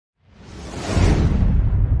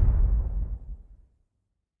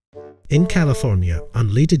In California,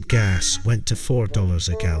 unleaded gas went to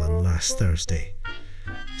 $4 a gallon last Thursday.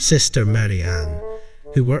 Sister Mary Ann,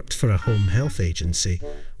 who worked for a home health agency,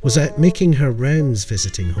 was out making her rounds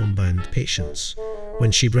visiting homebound patients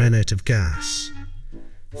when she ran out of gas.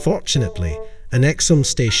 Fortunately, an Exxon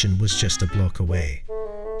station was just a block away.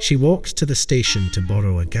 She walked to the station to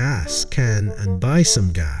borrow a gas can and buy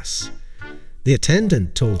some gas. The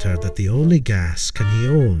attendant told her that the only gas can he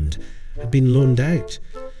owned had been loaned out,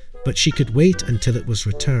 but she could wait until it was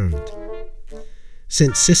returned.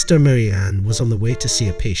 Since Sister Mary Ann was on the way to see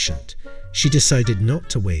a patient, she decided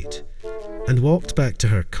not to wait and walked back to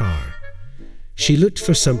her car. She looked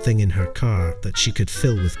for something in her car that she could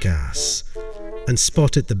fill with gas and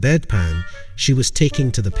spotted the bedpan she was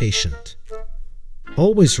taking to the patient.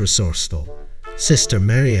 Always resourceful, Sister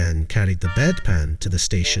Mary Ann carried the bedpan to the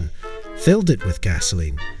station, filled it with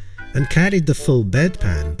gasoline, and carried the full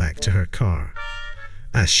bedpan back to her car.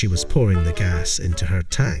 As she was pouring the gas into her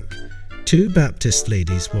tank, two Baptist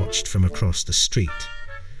ladies watched from across the street.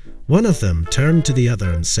 One of them turned to the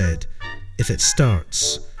other and said, "If it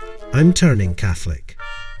starts, I'm turning Catholic."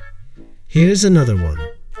 Here's another one.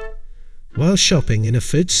 While shopping in a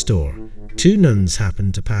food store, two nuns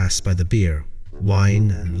happened to pass by the beer,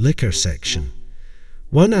 wine and liquor section.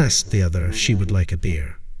 One asked the other if she would like a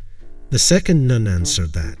beer. The second nun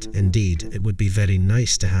answered that, indeed, it would be very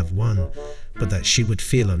nice to have one, but that she would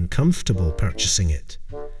feel uncomfortable purchasing it.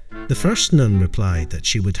 The first nun replied that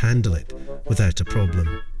she would handle it without a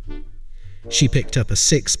problem. She picked up a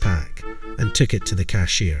six-pack and took it to the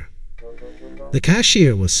cashier. The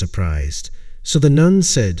cashier was surprised, so the nun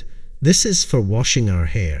said, "This is for washing our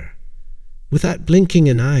hair." Without blinking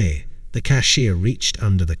an eye, the cashier reached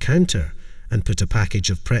under the counter and put a package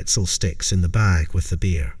of pretzel sticks in the bag with the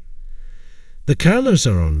beer. "The curlers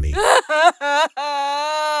are on me."